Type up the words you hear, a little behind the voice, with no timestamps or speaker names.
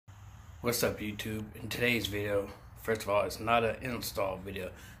What's up, YouTube? In today's video, first of all, it's not an install video,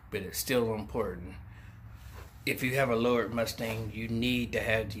 but it's still important. If you have a lowered Mustang, you need to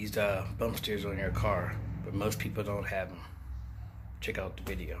have these bump steers on your car, but most people don't have them. Check out the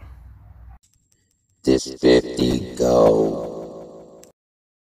video. This 50 go.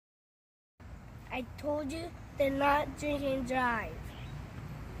 I told you to not drink and drive.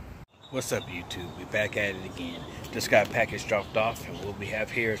 What's up, YouTube? We're back at it again. Just got a package dropped off, and what we have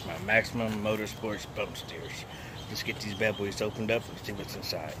here is my Maximum Motorsports bump steers. Let's get these bad boys opened up and see what's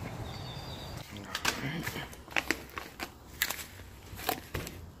inside.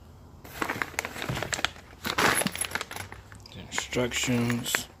 The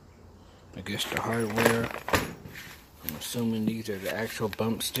instructions, I guess the hardware. I'm assuming these are the actual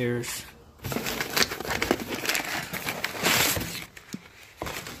bump steers.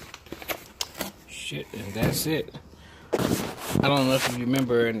 And that's it. I don't know if you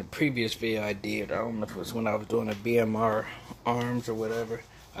remember in the previous video I did, I don't know if it was when I was doing the BMR arms or whatever,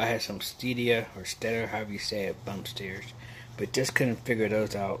 I had some Stadia or Stetter, however you say it, bump steers, but just couldn't figure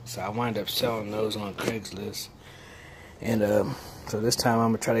those out, so I wound up selling those on Craigslist. And so this time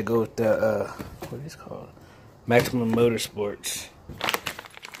I'm gonna try to go with the what is it called, Maximum Motorsports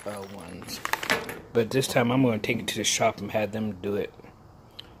ones, but this time I'm gonna take it to the shop and have them do it.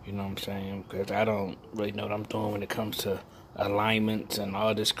 You know what I'm saying? Because I don't really know what I'm doing when it comes to alignments and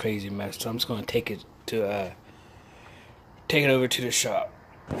all this crazy mess. So I'm just going to take it over to the shop.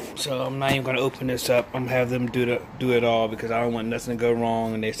 So I'm not even going to open this up. I'm going to have them do it all because I don't want nothing to go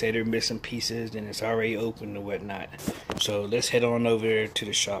wrong. And they say they're missing pieces and it's already open and whatnot. So let's head on over there to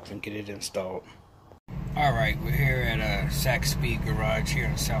the shop and get it installed. Alright, we're here at Sac Speed Garage here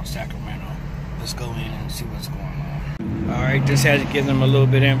in South Sacramento. Let's go in and see what's going on. Alright, just had to give them a little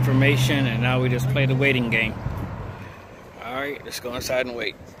bit of information, and now we just play the waiting game. Alright, let's go inside and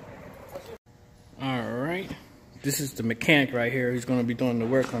wait. Alright, this is the mechanic right here who's going to be doing the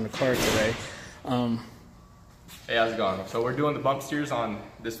work on the car today. Hey, how's it going? So we're doing the bump steers on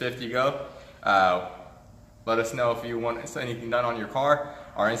this 50 Go. Let us know if you want anything done on your car.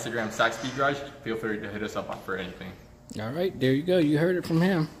 Our Instagram, Sac Speed Garage. Feel free to hit us up for anything. Alright, there you go. You heard it from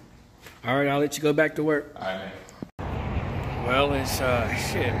him. Alright, I'll let you go back to work. Alright, man. Well, it's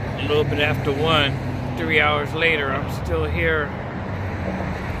a little bit after 1, 3 hours later. I'm still here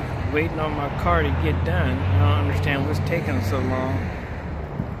waiting on my car to get done. I don't understand what's taking so long.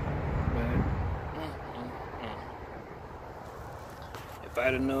 But if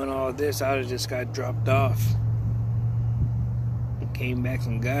I'd have known all this, I'd have just got dropped off and came back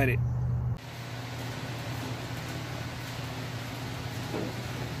and got it.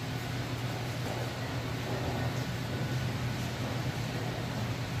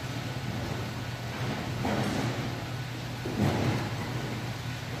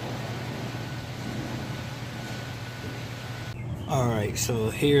 Alright, so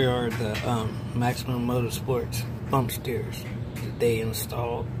here are the Maximum Motorsports bump steers that they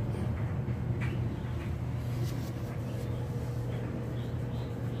installed.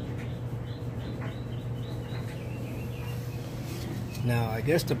 Now, I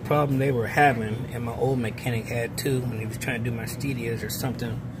guess the problem they were having, and my old mechanic had too, when he was trying to do my Stadias or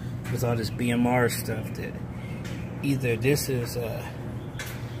something with all this BMR stuff, that either this is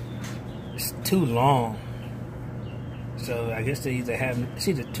it's too long. So I guess they either have, it's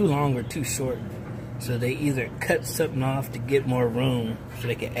either too long or too short. So they either cut something off to get more room so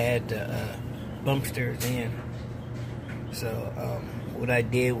they can add the bump steers in. So what I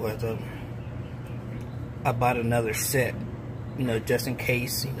did was I bought another set, you know, just in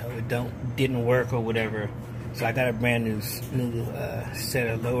case, you know, it didn't work or whatever. So I got a brand new set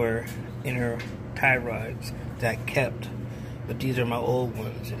of lower inner tie rods that I kept. But these are my old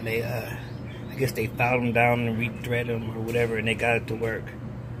ones, and they I guess they filed them down and rethread them or whatever, and they got it to work.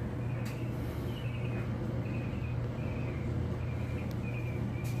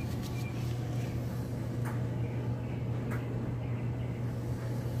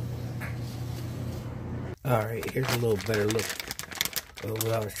 Alright, here's a little better look of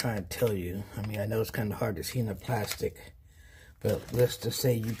what I was trying to tell you. I mean, I know it's kind of hard to see in the plastic, but let's just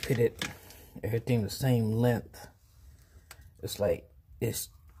say you put it, everything the same length. It's like,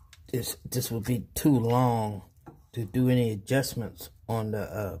 this would be too long to do any adjustments on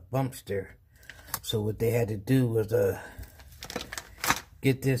the bump steer. So what they had to do was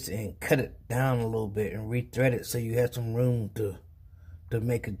get this and cut it down a little bit and rethread it so you had some room to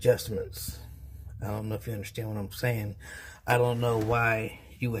make adjustments. I don't know if you understand what I'm saying. I don't know why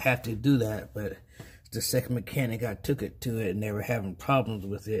you would have to do that, but the second mechanic I took it to it and they were having problems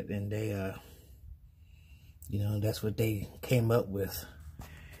with it, and they you know, that's what they came up with.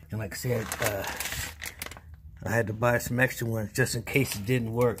 And like I said, I had to buy some extra ones just in case it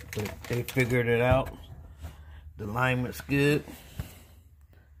didn't work, but they figured it out. The alignment's good.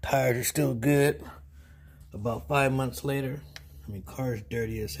 Tires are still good. About 5 months later, I mean, car's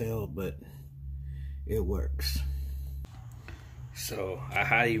dirty as hell, but it works. So I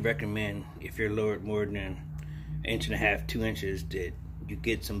highly recommend, if you're lowered more than 1.5 inches, 2 inches, that you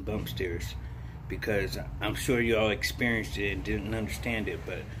get some bump steers, because I'm sure you all experienced it and didn't understand it,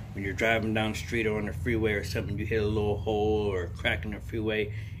 but when you're driving down the street or on the freeway or something, you hit a little hole or a crack in the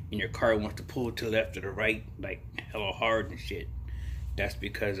freeway and your car wants to pull to the left or the right like hella hard and shit. That's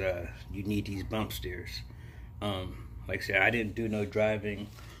because you need these bump steers. Like I said, I didn't do no driving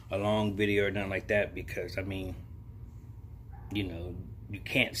a long video or nothing like that, because I mean, you know, you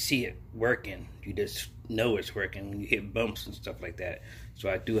can't see it working. You just know it's working when you hit bumps and stuff like that. So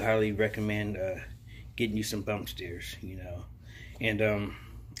I do highly recommend getting you some bump steers, you know. And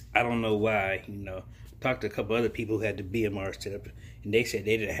I don't know why, you know, I talked to a couple other people who had the BMR set up, and they said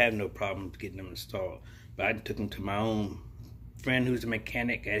they didn't have no problems getting them installed. But I took them to my own friend who's a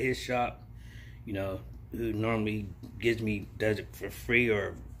mechanic at his shop, you know, who normally does it for free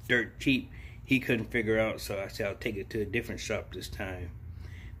or dirt cheap. He couldn't figure out, so I said I'll take it to a different shop this time.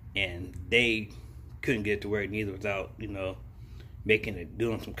 And they couldn't get it to work neither without, you know,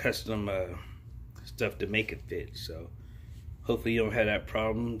 doing some custom stuff to make it fit. So hopefully you don't have that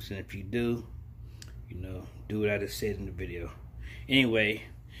problems, and if you do, you know, do what I just said in the video. Anyway,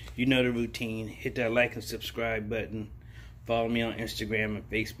 you know the routine. Hit that like and subscribe button. Follow me on Instagram and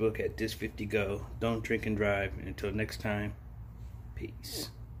Facebook at This50Go. Don't drink and drive. And until next time,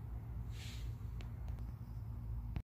 peace.